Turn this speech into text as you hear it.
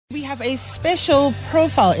We have a special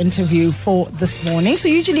profile interview for this morning. So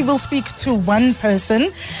usually we'll speak to one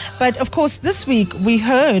person. But of course, this week we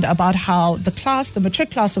heard about how the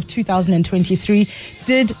matric class of 2023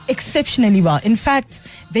 did exceptionally well. In fact,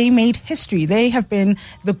 they made history. They have been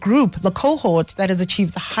the cohort that has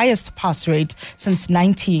achieved the highest pass rate since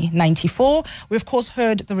 1994. We of course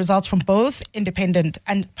heard the results from both independent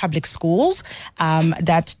and public schools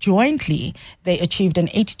that jointly they achieved an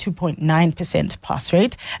 82.9% pass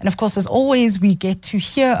rate. And of course, as always, we get to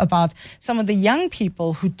hear about some of the young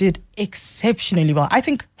people who did exceptionally well. I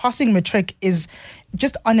think passing matric is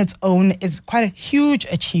just on its own is quite a huge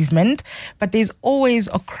achievement, but there's always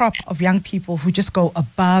a crop of young people who just go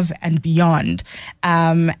above and beyond.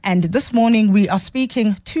 And this morning we are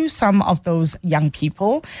speaking to some of those young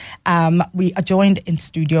people. We are joined in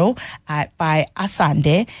studio by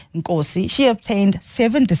Asande Nkosi. She obtained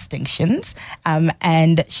 7 distinctions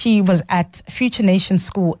and she was at Future Nation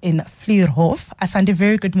School in Vlierhof. Asande,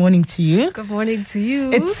 very good morning to you. Good morning to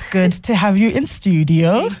you. It's good to have you in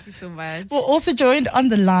studio. Thank you so much. We're also joined on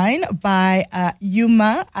the line by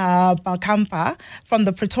Yuma Balkampa from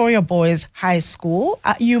the Pretoria Boys High School.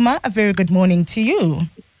 Yuma, a very good morning to you.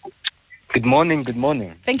 Good morning, good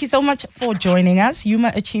morning. Thank you so much for joining us.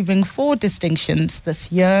 Yuma achieving 4 distinctions this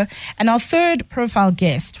year. And our third profile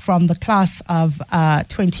guest from the class of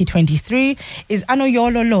 2023 is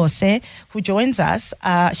Anoyolo Lose, who joins us.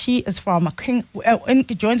 She is from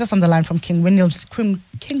joins us on the line from King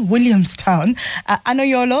Williamstown.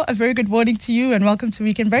 Anoyolo, a very good morning to you and welcome to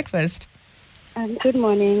Weekend Breakfast. Good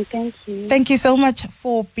morning. Thank you. Thank you so much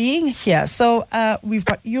for being here. So we've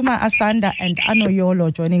got Yuma, Asanda, and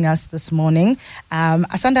Anoyolo joining us this morning.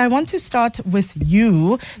 Asanda, I want to start with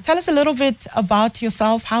you. Tell us a little bit about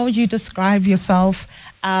yourself. How would you describe yourself?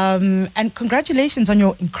 And congratulations on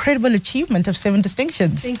your incredible achievement of 7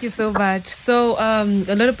 distinctions. Thank you so much. So a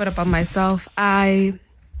little bit about myself. I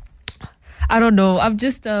don't know. I'm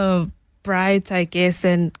just a bright, I guess,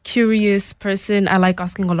 and curious person. I like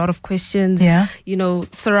asking a lot of questions. Yeah. You know,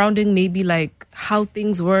 surrounding maybe like how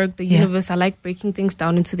things work, the universe. I like breaking things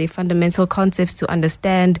down into their fundamental concepts to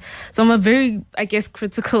understand. So I'm a very, I guess,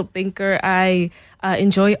 critical thinker. I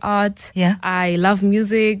enjoy art. Yeah. I love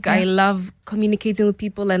music. Yeah. I love communicating with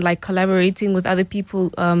people and like collaborating with other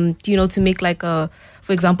people, to make like for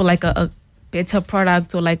example, like a better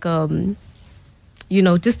product or like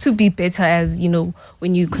just to be better as,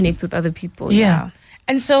 when you connect with other people. Yeah.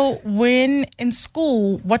 And so when in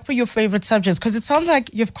school, what were your favorite subjects? Because it sounds like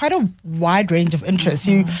you have quite a wide range of interests.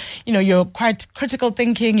 Mm-hmm. You're quite critical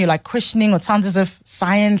thinking, you like questioning. What sounds as if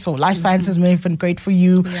science or life sciences may have been great for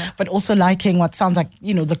you, but also liking what sounds like,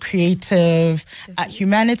 the creative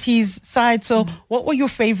humanities side. So what were your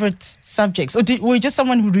favorite subjects? Or were you just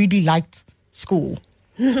someone who really liked school?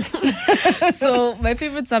 So my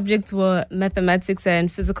favorite subjects were mathematics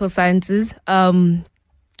and physical sciences.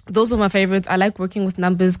 Those were my favorites. I like working with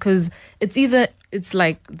numbers because it's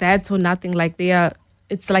like that or nothing. Like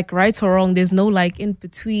it's like right or wrong. There's no like in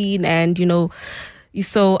between, and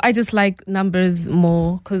so I just like numbers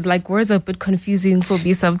more because like words are a bit confusing for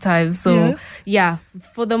me sometimes. So yeah,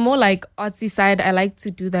 for the more like artsy side, I like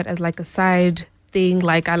to do that as like a side thing.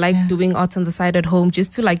 Like I like doing art on the side at home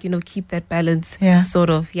just to like keep that balance. Sort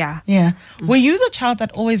of. Were you the child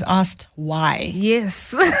that always asked why?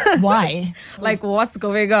 Yes. Why? Like what's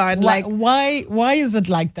going on? Why is it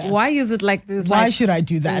like that? Why is it like this? Why should I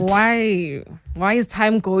do that? Why is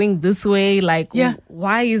time going this way? Like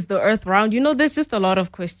why is the earth round? There's just a lot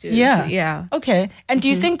of questions. Okay. And do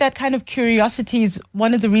you think that kind of curiosity is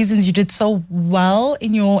one of the reasons you did so well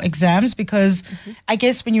in your exams? Because I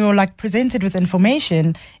guess when you're like presented with information,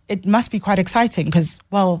 it must be quite exciting because,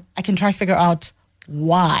 well, I can try to figure out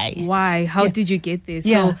why. How did you get there?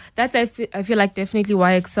 So that's I feel like definitely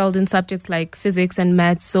why I excelled in subjects like physics and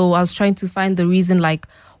maths. So I was trying to find the reason, like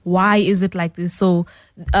why is it like this? So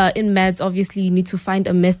in maths, obviously you need to find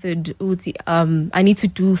a method. I need to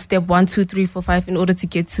do step 1, 2, 3, 4, 5 in order to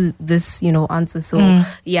get to this answer. So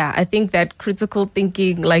I think that critical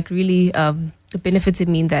thinking like really benefited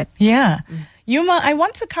me in that. Yuma, I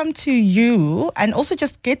want to come to you and also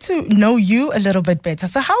just get to know you a little bit better.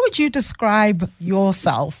 So how would you describe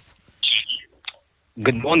yourself?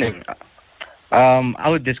 Good morning. I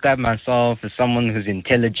would describe myself as someone who's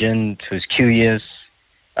intelligent, who's curious.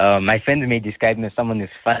 My friends may describe me as someone who's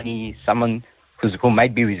funny, someone who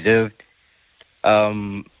might be reserved.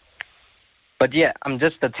 But yeah, I'm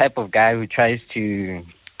just the type of guy who tries to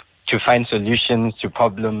find solutions to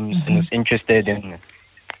problems and is interested in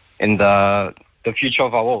the future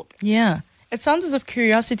of our world. Yeah. It sounds as if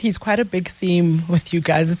curiosity is quite a big theme with you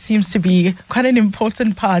guys. It seems to be quite an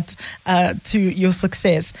important part to your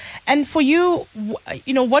success. And for you,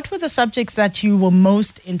 what were the subjects that you were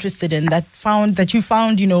most interested in that you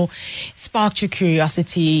found, sparked your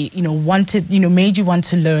curiosity, made you want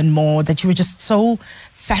to learn more, that you were just so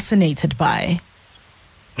fascinated by?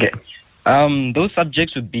 Okay. Those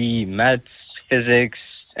subjects would be maths, physics,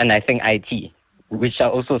 and I think IT, which are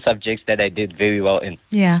also subjects that I did very well in.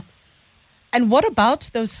 Yeah. And what about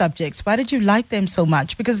those subjects? Why did you like them so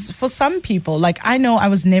much? Because for some people, like I know I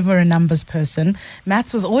was never a numbers person.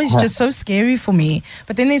 Maths was always just so scary for me.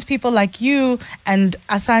 But then there's people like you and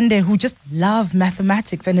Asande who just love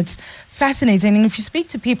mathematics, and it's fascinating. And if you speak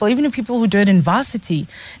to people, even the people who do it in varsity,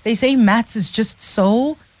 they say maths is just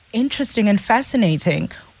so interesting and fascinating.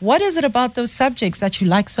 What is it about those subjects that you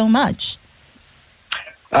like so much?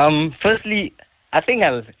 Firstly,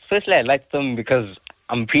 I liked them because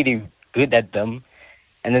I'm pretty good at them,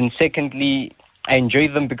 and then secondly, I enjoy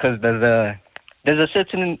them because there's a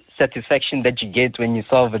certain satisfaction that you get when you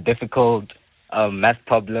solve a difficult math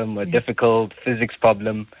problem or difficult physics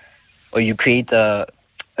problem, or you create a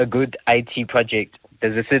good IT project.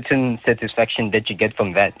 There's a certain satisfaction that you get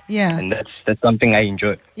from that. Yeah. And that's something I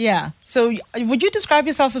enjoy. Yeah. So would you describe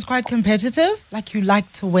yourself as quite competitive? Like you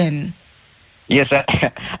like to win? Yes,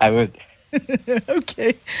 I would.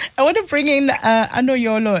 Okay. I want to bring in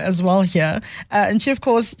Anoyolo as well here. And she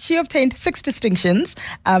obtained 6 distinctions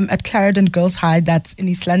at Clarendon Girls High, that's in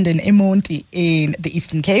East London, Emonti in the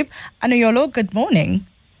Eastern Cape. Anoyolo, good morning.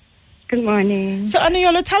 Good morning. So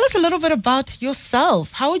Anoyolo, tell us a little bit about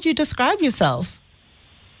yourself. How would you describe yourself?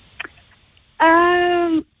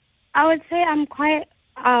 I would say I'm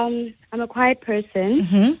a quiet person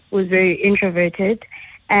who's very introverted,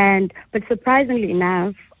 but surprisingly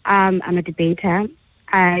enough, I'm a debater.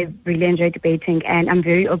 I really enjoy debating, and I'm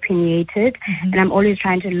very opinionated, and I'm always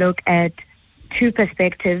trying to look at 2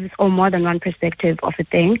 perspectives or more than one perspective of a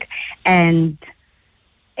thing. And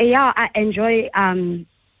I enjoy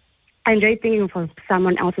thinking from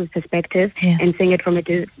someone else's perspective and seeing it from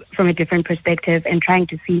a different perspective, and trying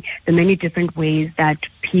to see the many different ways that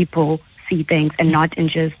people see things and not in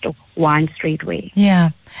just one straight way. Yeah.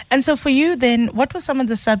 And so for you then, what were some of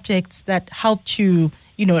the subjects that helped you,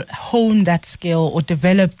 hone that skill or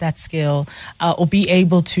develop that skill or be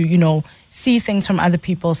able to, see things from other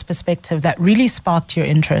people's perspective that really sparked your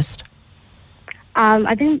interest?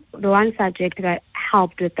 I think the one subject that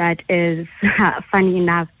helped with that is, funny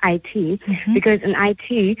enough, IT. Because in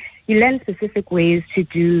IT, you learn specific ways to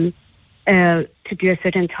do a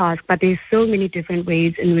certain task, but there's so many different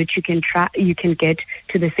ways in which you can get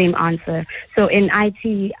to the same answer. So in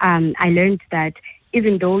IT, I learned that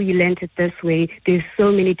even though you learned it this way, there's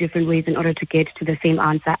so many different ways in order to get to the same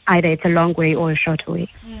answer. Either it's a long way or a short way.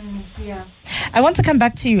 Yeah. I want to come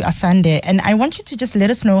back to you, Asande, and I want you to just let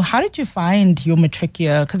us know, how did you find your matric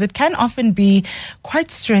year? Because it can often be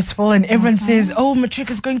quite stressful, and everyone says, matric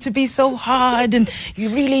is going to be so hard and you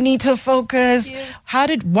really need to focus.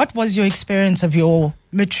 Yes. What was your experience of your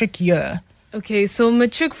matric year? Okay, so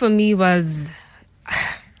matric for me was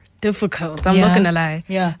difficult. I'm not going to lie.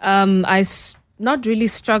 Yeah. I not really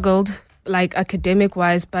struggled like academic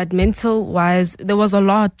wise, but mental wise, there was a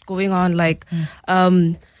lot going on. Like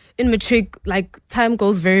in matric, like time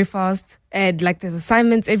goes very fast, and like there's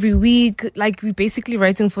assignments every week. Like we basically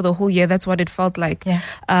writing for the whole year. That's what it felt like. Yeah.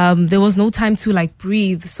 There was no time to like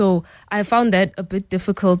breathe. So I found that a bit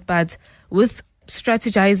difficult, but with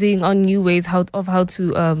strategizing on new ways how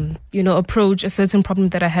to approach a certain problem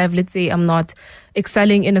that I have. Let's say I'm not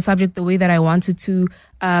excelling in a subject the way that I wanted to.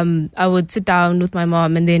 I would sit down with my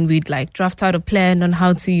mom, and then we'd like draft out a plan on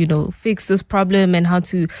how to fix this problem and how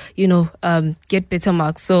to get better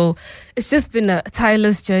marks. So it's just been a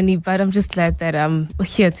tireless journey, but I'm just glad that I'm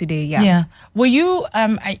here today. Yeah. Were you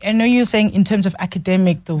I know you're saying in terms of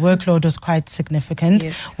academic the workload was quite significant.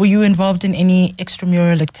 Yes. Were you involved in any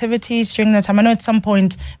extramural activities during that time? I know at some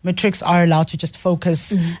point matrics are allowed to just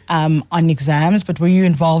focus on exams, but were you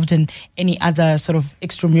involved in any other sort of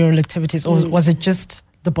extramural activities, or was it just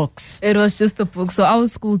the books? It was just the books. So our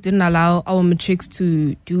school didn't allow our matrics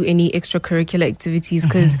to do any extracurricular activities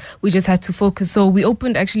because we just had to focus. So we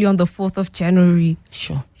opened actually on the 4th of January.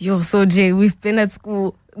 Sure. So Jay, we've been at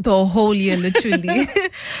school the whole year, literally.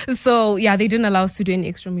 So yeah, they didn't allow us to do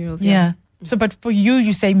any extramurals. Yeah. So, but for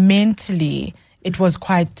you say mentally, it was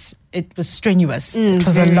strenuous. It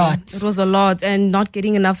was a lot. It was a lot. And not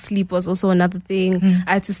getting enough sleep was also another thing.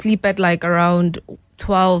 I had to sleep at like around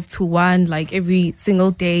 12 to 1 like every single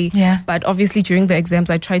day. Yeah. But obviously during the exams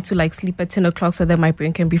I try to like sleep at 10 o'clock so that my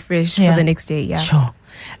brain can be fresh for the next day. Yeah. Sure.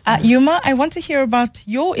 Yuma, I want to hear about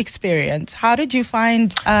your experience. How did you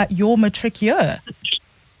find your matric year?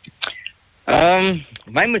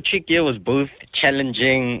 My matric year was both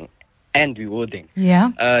challenging and rewarding.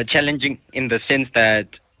 Yeah. Challenging in the sense that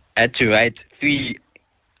I had to write 3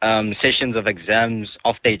 sessions of exams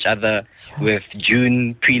after each other with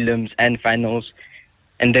June prelims and finals.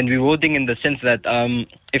 And then rewarding in the sense that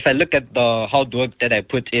if I look at the hard work that I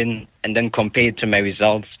put in and then compare it to my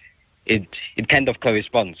results, it kind of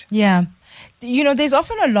corresponds. Yeah. There's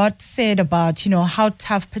often a lot said about, how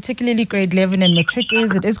tough, particularly grade 11 and matric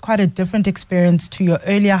is. It is quite a different experience to your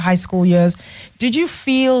earlier high school years. Did you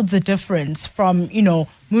feel the difference from,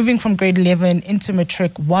 moving from grade 11 into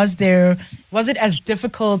matric? Was it as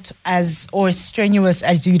difficult or as strenuous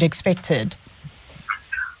as you'd expected?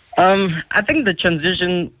 I think the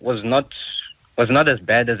transition was not as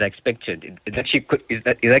bad as I expected. It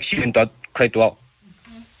actually went out quite well.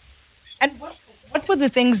 And what were the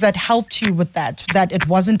things that helped you with that it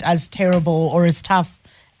wasn't as terrible or as tough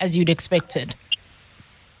as you'd expected?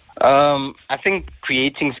 I think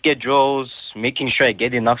creating schedules, making sure I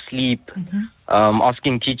get enough sleep,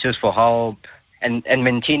 asking teachers for help, and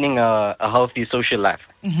maintaining a healthy social life.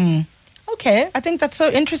 Mm-hmm. Okay, I think that's so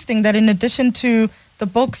interesting that in addition to the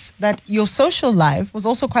books, that your social life was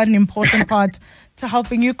also quite an important part to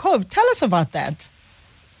helping you cope. Tell us about that.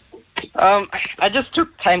 I just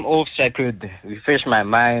took time off so I could refresh my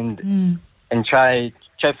mind and try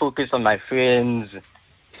focus on my friends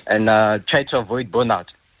and try to avoid burnout.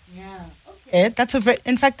 Yeah. Okay.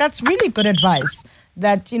 In fact, that's really good advice.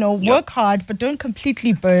 That, work hard, but don't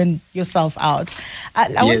completely burn yourself out.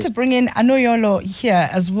 I want to bring in Anoyolo here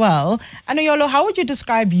as well. Anoyolo, how would you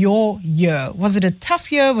describe your year? Was it a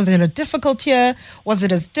tough year? Was it a difficult year? Was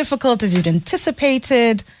it as difficult as you'd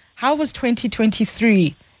anticipated? How was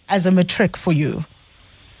 2023 as a matric for you?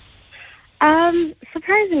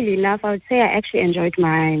 Surprisingly enough, I would say I actually enjoyed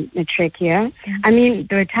my matric year. Mm-hmm. I mean,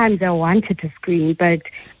 there were times I wanted to scream, but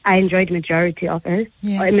I enjoyed majority of it.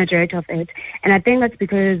 And I think that's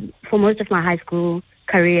because for most of my high school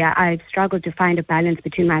career, I struggled to find a balance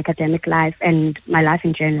between my academic life and my life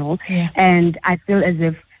in general. Yeah. And I feel as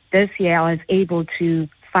if this year I was able to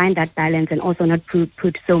find that balance and also not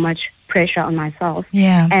put so much pressure on myself.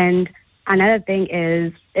 Yeah. And another thing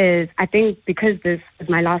is I think because this is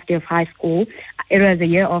my last year of high school, it was a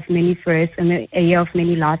year of many firsts and a year of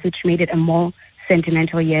many loss, which made it a more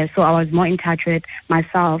sentimental year. So I was more in touch with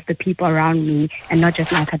myself, the people around me, and not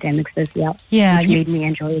just my academics this year. Yeah, which made me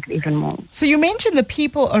enjoy it even more. So you mentioned the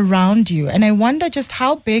people around you, and I wonder just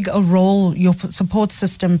how big a role your support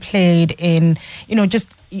system played in,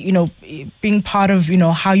 being part of,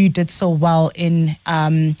 how you did so well in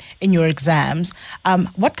your exams.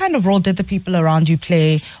 What kind of role did the people around you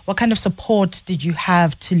play? What kind of support did you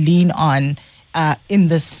have to lean on in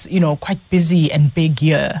this, quite busy and big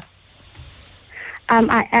year?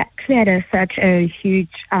 I actually had such a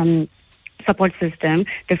huge support system.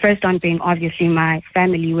 The first one being obviously my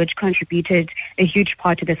family, which contributed a huge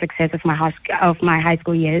part to the success of my high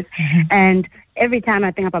school years. Mm-hmm. And every time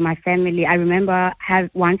I think about my family, I remember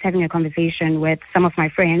once having a conversation with some of my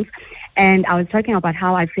friends, and I was talking about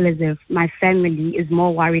how I feel as if my family is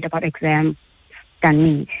more worried about exams than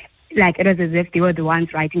me. Like, it was as if they were the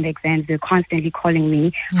ones writing the exams. They're constantly calling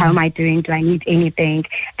me. Yeah. How am I doing? Do I need anything?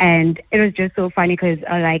 And it was just so funny because,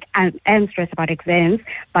 I am stressed about exams,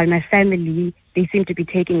 but my family, I seem to be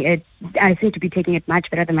taking it much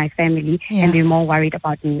better than my family, and they're more worried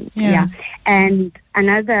about me. Yeah. And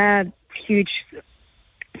another huge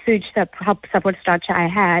support structure I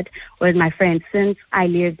had was my friends. Since I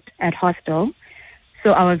lived at hostel,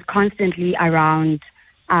 so I was constantly around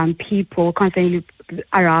people, constantly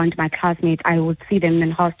around my classmates. I would see them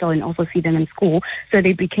in hostel and also see them in school. So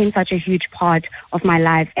they became such a huge part of my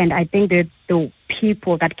life. And I think they're the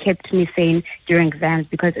people that kept me sane during exams,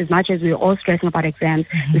 because as much as we were all stressing about exams,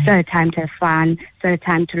 we still had time to have fun, still had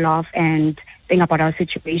time to laugh and think about our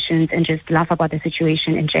situations and just laugh about the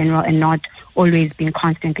situation in general and not always being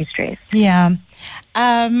constantly stressed. Yeah.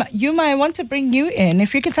 Yuma, I want to bring you in.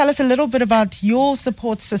 If you could tell us a little bit about your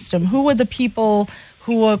support system. Who were the people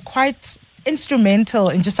who were quite instrumental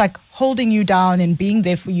in just holding you down and being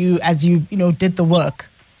there for you as you did the work?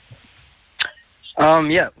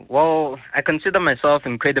 Well, I consider myself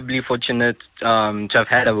incredibly fortunate to have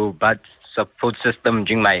had a robust support system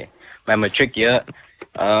during my matric year.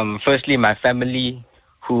 Firstly, my family,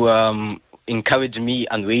 who encouraged me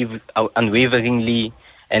unwaveringly,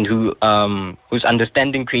 and whose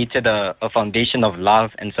understanding created a foundation of love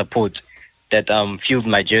and support that fueled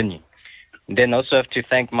my journey. Then also have to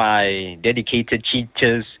thank my dedicated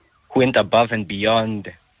teachers who went above and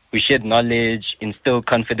beyond who shared knowledge, instilled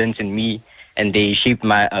confidence in me, and they shaped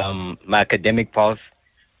my my academic path.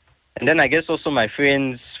 And then I guess also my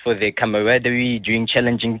friends for their camaraderie during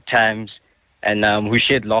challenging times, and who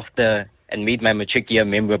shared laughter and made my matric year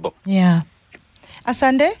memorable. Yeah.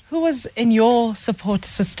 Asande, who was in your support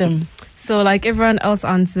system? So like everyone else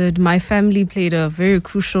answered, my family played a very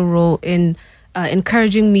crucial role in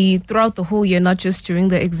encouraging me throughout the whole year, not just during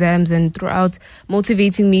the exams, and throughout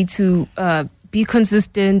motivating me to be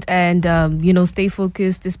consistent and, stay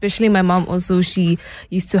focused. Especially my mom also, she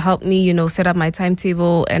used to help me, set up my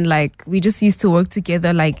timetable, and like we just used to work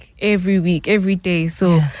together like every week, every day.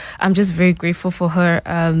 So I'm just very grateful for her.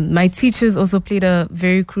 My teachers also played a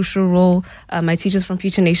very crucial role. My teachers from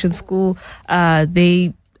Future Nation School,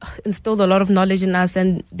 they instilled a lot of knowledge in us,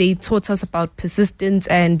 and they taught us about persistence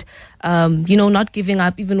and, not giving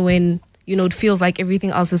up even when, it feels like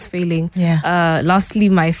everything else is failing. Lastly,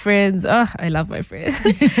 my friends. I love my friends.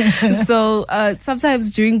 So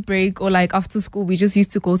sometimes during break or like after school, we just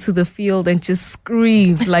used to go to the field and just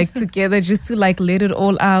scream like together, just to like let it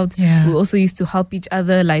all out. We also used to help each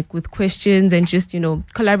other like with questions and just,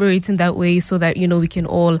 collaborate in that way so that, we can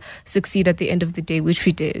all succeed at the end of the day, which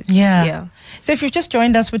we did. So if you've just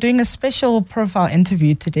joined us, we're doing a special profile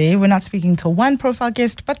interview today. We're not speaking to one profile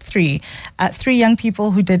guest, but three young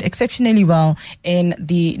people who did exceptionally well in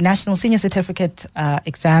the National Senior Certificate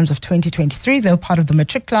exams of 2023. They were part of the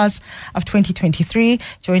matric class of 2023,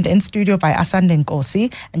 joined in studio by Asande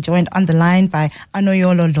Nkosi and joined on the line by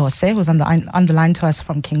Anoyolo Lose, who's on the line to us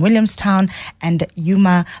from King Williamstown, and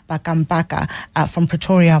Yuma Bakambaka from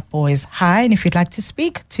Pretoria Boys High. And if you'd like to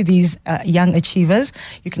speak to these young achievers,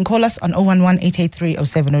 you can call us on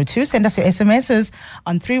 011-883-0702. Send us your SMSs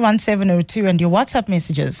on 31702 and your WhatsApp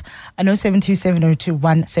messages on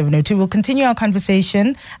 0727021702. We'll continue our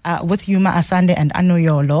conversation with Yuma, Asande, and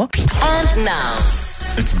Anoyolo. And now,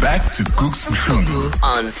 it's back to Gooks Mhlungu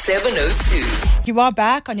on 702. You are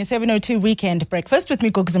back on your 702 weekend breakfast with me,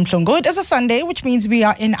 Gooks Mhlungu. It is a Sunday, which means we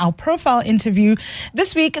are in our profile interview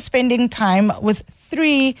this week, spending time with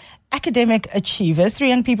three academic achievers, three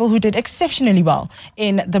young people who did exceptionally well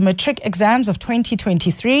in the matric exams of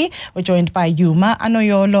 2023. We're joined by Yuma,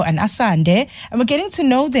 Anoyolo, and Asande, and we're getting to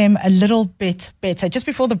know them a little bit better. Just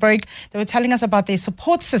before the break, they were telling us about their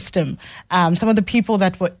support system, some of the people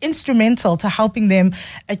that were instrumental to helping them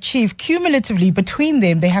achieve cumulatively between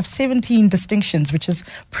them. They have 17 distinctions, which is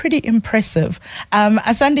pretty impressive.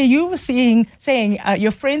 Asande, you were saying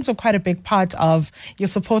your friends were quite a big part of your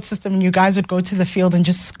support system, and you guys would go to the field and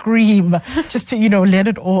just scream just to, let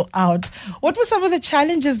it all out. What were some of the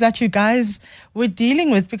challenges that you guys were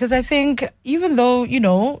dealing with? Because I think even though,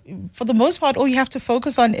 for the most part, all you have to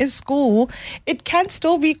focus on is school, it can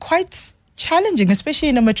still be quite challenging, especially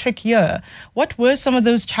in a matric year. What were some of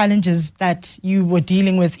those challenges that you were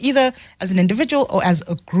dealing with, either as an individual or as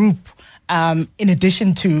a group, in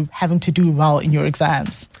addition to having to do well in your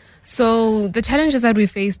exams? So the challenges that we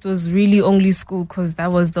faced was really only school, because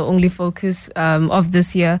that was the only focus of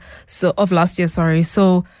last year.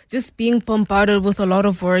 So just being bombarded with a lot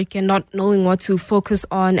of work and not knowing what to focus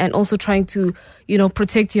on, and also trying to,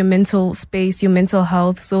 protect your mental space, your mental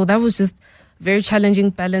health. So that was just very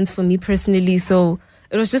challenging balance for me personally. So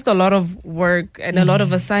it was just a lot of work and a lot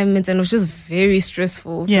of assignments, and it was just very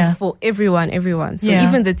stressful just for everyone. So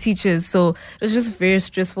even the teachers. So it was just very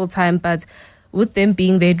stressful time, but with them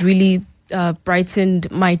being there, it really brightened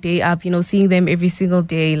my day up, seeing them every single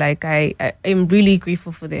day. Like I am really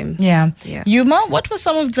grateful for them. Yeah. Yuma, what were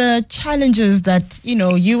some of the challenges that,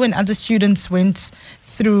 you and other students went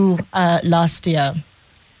through last year?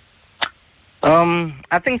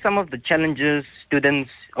 I think some of the challenges students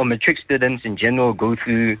or matric students in general go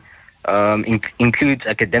through includes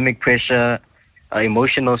academic pressure,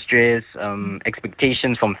 emotional stress,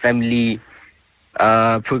 expectations from family,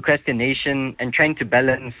 procrastination, and trying to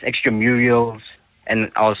balance extramurals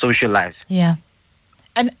and our social lives. Yeah.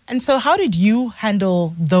 And so how did you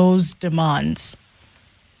handle those demands?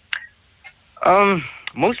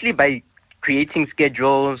 Mostly by creating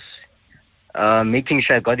schedules, making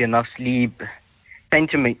sure I got enough sleep, trying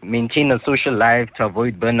to maintain a social life to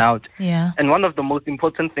avoid burnout. Yeah. And one of the most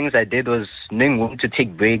important things I did was knowing when to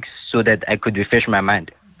take breaks so that I could refresh my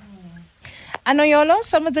mind. Anoyolo,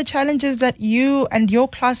 some of the challenges that you and your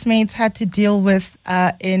classmates had to deal with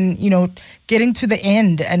in, getting to the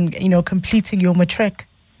end and, completing your matric?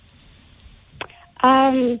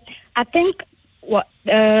 I think what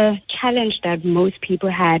the challenge that most people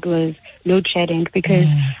had was load shedding, because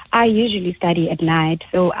I usually study at night.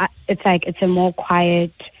 So it's a more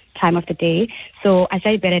quiet time of the day. So I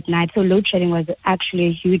study better at night. So load shedding was actually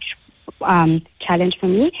a huge challenge for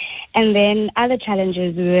me. And then other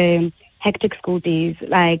challenges were hectic school days,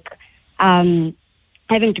 like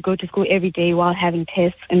having to go to school every day while having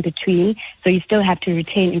tests in between. So you still have to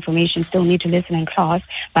retain information, still need to listen in class,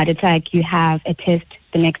 but it's like you have a test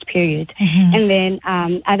the next period. And then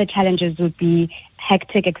other challenges would be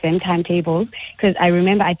hectic exam timetables, because I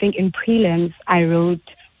remember, I think in prelims, I wrote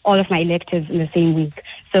all of my electives in the same week.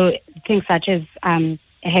 So things such as a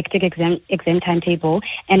hectic exam timetable,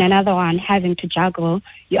 and another one, having to juggle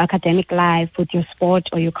your academic life with your sport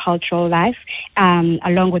or your cultural life,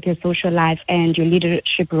 along with your social life and your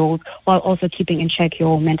leadership roles, while also keeping in check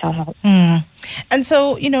your mental health. And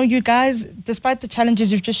so, you guys, despite the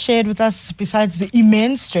challenges you've just shared with us, besides the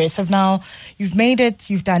immense stress of now, you've made it,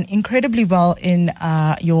 you've done incredibly well in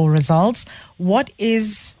your results. What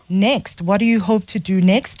is next? What do you hope to do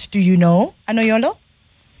next? Do you know, Anoyolo?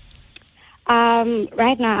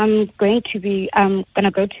 Right now, I'm going to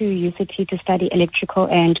go to UCT to study electrical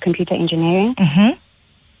and computer engineering.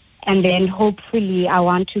 And then hopefully I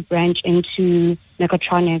want to branch into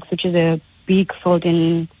mechatronics, which is a big field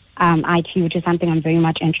in IT, which is something I'm very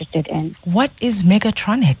much interested in. What is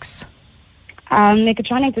mechatronics?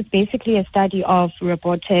 Mechatronics is basically a study of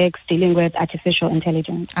robotics dealing with artificial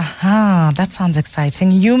intelligence. Aha, that sounds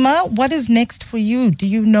exciting. Yuma, what is next for you? Do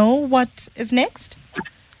you know what is next?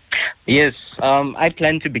 Yes, I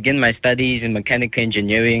plan to begin my studies in mechanical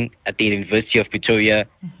engineering at the University of Pretoria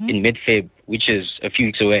in mid-Feb, which is a few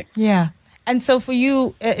weeks away. Yeah. And so for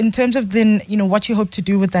you, in terms of then, what you hope to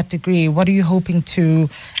do with that degree, what are you hoping to,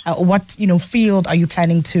 what, field are you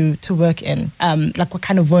planning to work in? Like what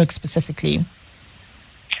kind of work specifically?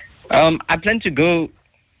 I plan to go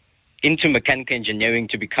into mechanical engineering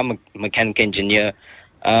to become a mechanical engineer.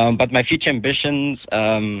 But my future ambitions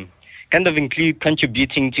kind of include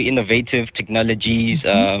contributing to innovative technologies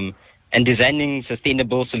and designing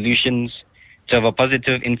sustainable solutions to have a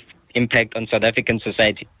positive impact on South African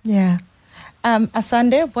society. Yeah.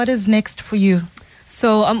 Asande, what is next for you?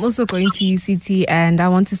 So I'm also going to UCT and I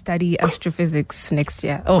want to study astrophysics next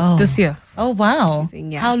year. This year. Oh, wow.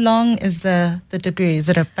 Amazing, yeah. How long is the degree? Is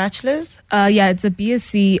it a bachelor's? Yeah, it's a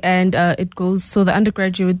BSc and it goes, so the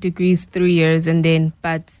undergraduate degree is 3 years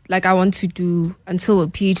but I want to do until a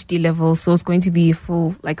PhD level. So it's going to be a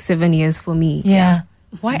full 7 years for me. Yeah.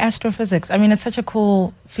 Why astrophysics? I mean, it's such a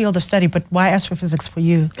cool field of study, but why astrophysics for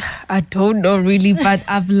you? I don't know really, but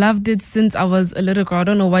I've loved it since I was a little girl. I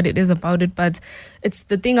don't know what it is about it, but it's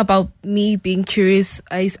the thing about me being curious.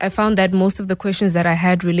 I found that most of the questions that I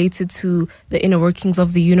had related to the inner workings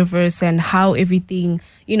of the universe and how everything,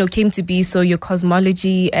 came to be. So your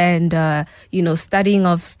cosmology and, studying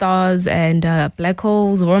of stars and black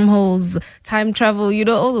holes, wormholes, time travel,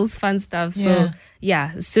 all those fun stuff. So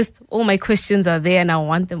yeah, it's just all my questions are there and I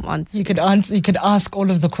want them answered. You could ask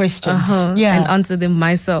all of the questions. And answer them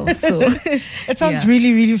myself. So it sounds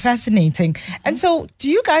really, really fascinating. And so do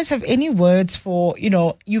you guys have any words for,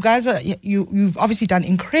 you guys you've obviously done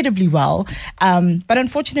incredibly well, but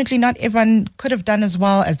unfortunately not everyone could have done as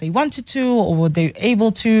well as they wanted to or were they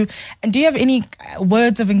able to. And do you have any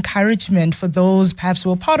words of encouragement for those perhaps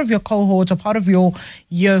who were part of your cohort or part of your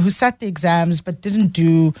year who sat the exams but didn't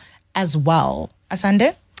do as well?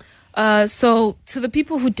 Asande? So to the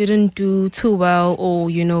people who didn't do too well or,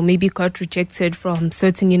 maybe got rejected from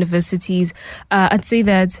certain universities, I'd say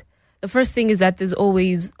that the first thing is that there's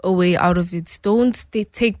always a way out of it. Don't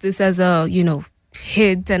take this as a,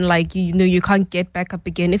 hit and you can't get back up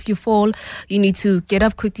again. If you fall, you need to get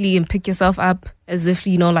up quickly and pick yourself up as if,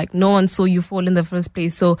 no one saw you fall in the first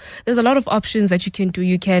place. So there's a lot of options that you can do.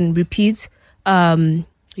 You can repeat, upgrade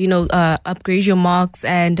your marks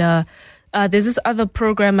and, there's this other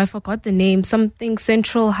program, I forgot the name, something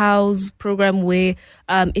Central House program where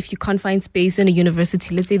if you can't find space in a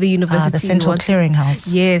university, let's say the university... the Central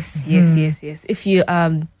Clearinghouse. Yes. If you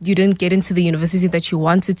didn't get into the university that you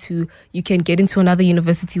wanted to, you can get into another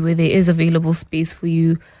university where there is available space for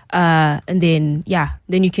you. And then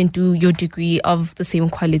you can do your degree of the same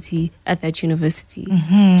quality at that university.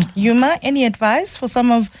 Yuma, any advice for some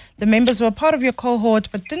of the members who are part of your cohort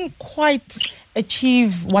but didn't quite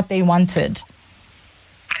achieve what they wanted?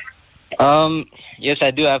 Yes,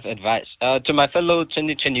 I do have advice. To my fellow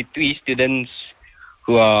 2023 students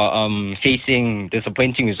who are facing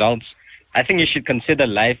disappointing results, I think you should consider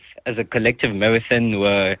life as a collective marathon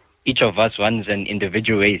where each of us runs an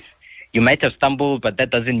individual race. You might have stumbled, but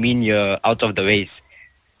that doesn't mean you're out of the race.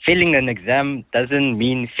 Failing an exam doesn't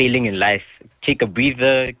mean failing in life. Take a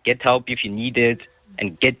breather, get help if you need it,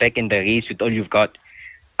 and get back in the race with all you've got.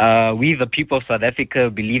 We, the people of South Africa,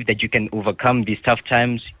 believe that you can overcome these tough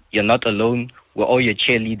times. You're not alone. We're all your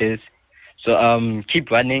cheerleaders. So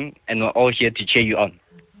keep running, and we're all here to cheer you on.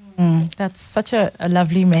 That's such a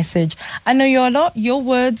lovely message. Anoyolo, your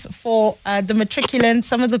words for the matriculants,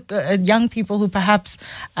 some of the young people who perhaps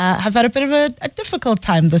have had a bit of a difficult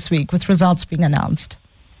time this week with results being announced.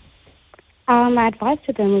 My advice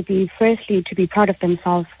to them would be, firstly, to be proud of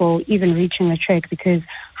themselves for even reaching matric, because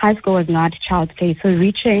high school is not child's play. So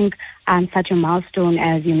reaching such a milestone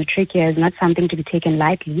as your matric year is not something to be taken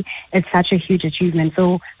lightly. It's such a huge achievement.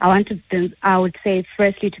 So I would say,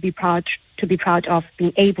 firstly, to be proud of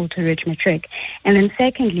being able to reach matric, and then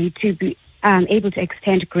secondly, to be able to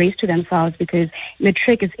extend grace to themselves, because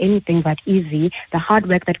matric is anything but easy. The hard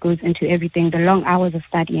work that goes into everything, the long hours of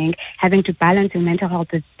studying, having to balance your mental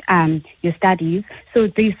health with your studies. So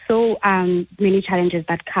there's so many challenges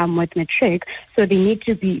that come with matric. So they need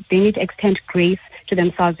to extend grace to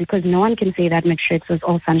themselves, because no one can say that matric was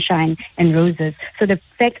all sunshine and roses. So the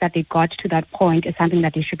fact that they got to that point is something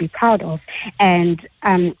that they should be proud of. And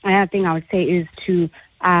another thing I would say is to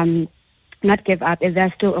not give up, if there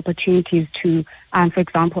are still opportunities to, for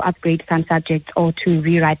example, upgrade some subjects or to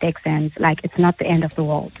rewrite the exams. Like, it's not the end of the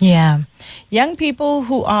world. Yeah. Young people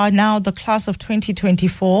who are now the class of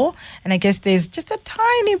 2024, and I guess there's just a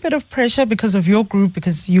tiny bit of pressure because of your group,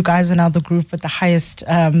 because you guys are now the group with the highest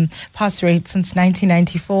pass rate since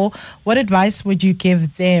 1994. What advice would you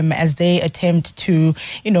give them as they attempt to,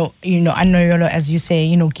 Anoyolo, as you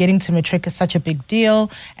say, getting to matric is such a big deal,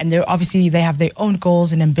 and they have their own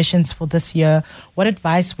goals and ambitions for this year. What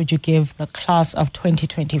advice would you give the class of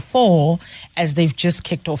 2024 as they've just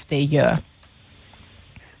kicked off their year?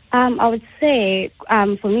 I would say,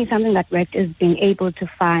 for me, something that worked is being able to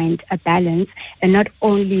find a balance and not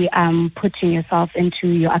only putting yourself into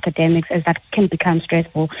your academics, as that can become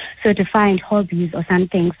stressful. So to find hobbies or some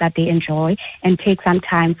things that they enjoy and take some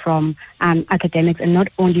time from academics, and not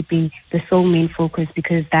only be the sole main focus,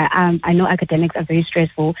 because I know academics are very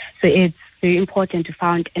stressful. So it's very important to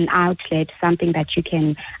find an outlet, something that you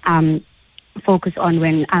can focus on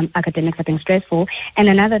when academics are being stressful. And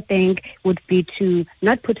another thing would be to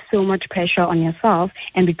not put so much pressure on yourself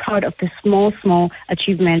and be proud of the small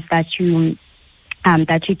achievements that you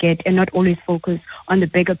get, and not always focus on the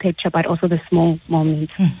bigger picture, but also the small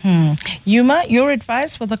moments. Yuma, your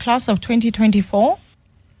advice for the class of 2024?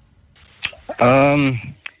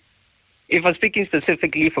 If I'm speaking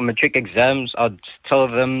specifically for matric exams, I'd tell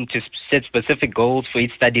them to set specific goals for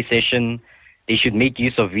each study session. They should make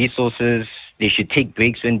use of resources. They should take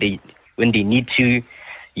breaks when they need to.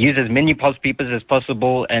 Use as many past papers as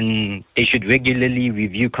possible, and they should regularly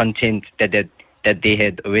review content that they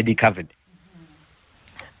had already covered.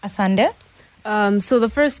 Asande? So the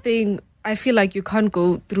first thing, I feel like you can't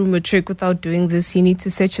go through matric without doing this. You need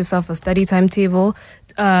to set yourself a study timetable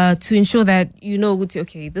to ensure that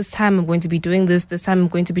okay, this time I'm going to be doing this time I'm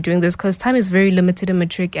going to be doing this, because time is very limited in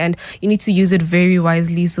matric and you need to use it very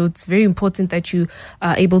wisely. So it's very important that you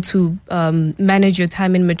are able to manage your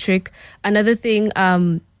time in matric. Another thing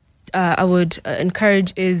I would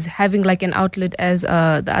encourage is having like an outlet, as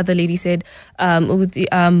the other lady said.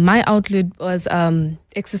 My outlet was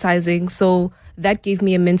exercising, so that gave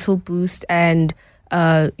me a mental boost, and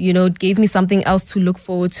it gave me something else to look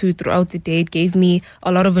forward to throughout the day. It gave me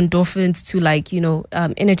a lot of endorphins to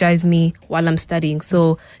energize me while I'm studying.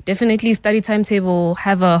 So definitely study timetable,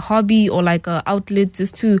 have a hobby or like a outlet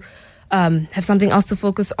just to have something else to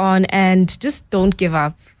focus on, and just don't give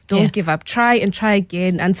up. Don't give up. Try and try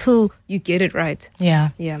again until you get it right. Yeah.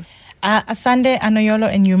 Asande,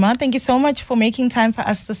 Anoyolo, and Yuma, thank you so much for making time for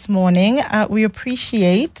us this morning. We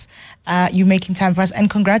appreciate you making time for us, and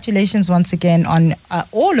congratulations once again on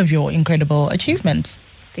all of your incredible achievements.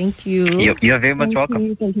 Thank you. You're very much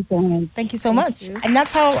welcome. Thank you so much. Thank you so much. And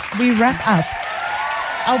that's how we wrap up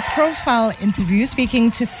our profile interview,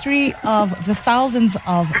 speaking to 3 of the thousands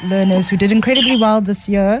of learners who did incredibly well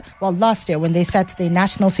last year when they sat their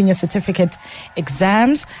National Senior Certificate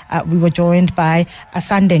exams. We were joined by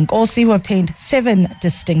Asande Nkosi, who obtained 7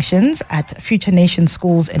 distinctions at Future Nation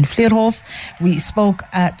Schools in Vleerhof. We spoke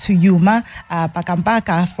to Yuma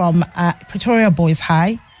Bakambaka from Pretoria Boys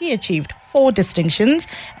High. He achieved 4 distinctions,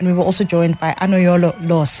 and we were also joined by Anoyolo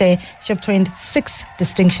Lose. She obtained 6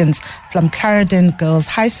 distinctions from Clarendon Girls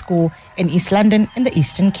High School in East London in the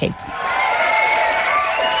Eastern Cape.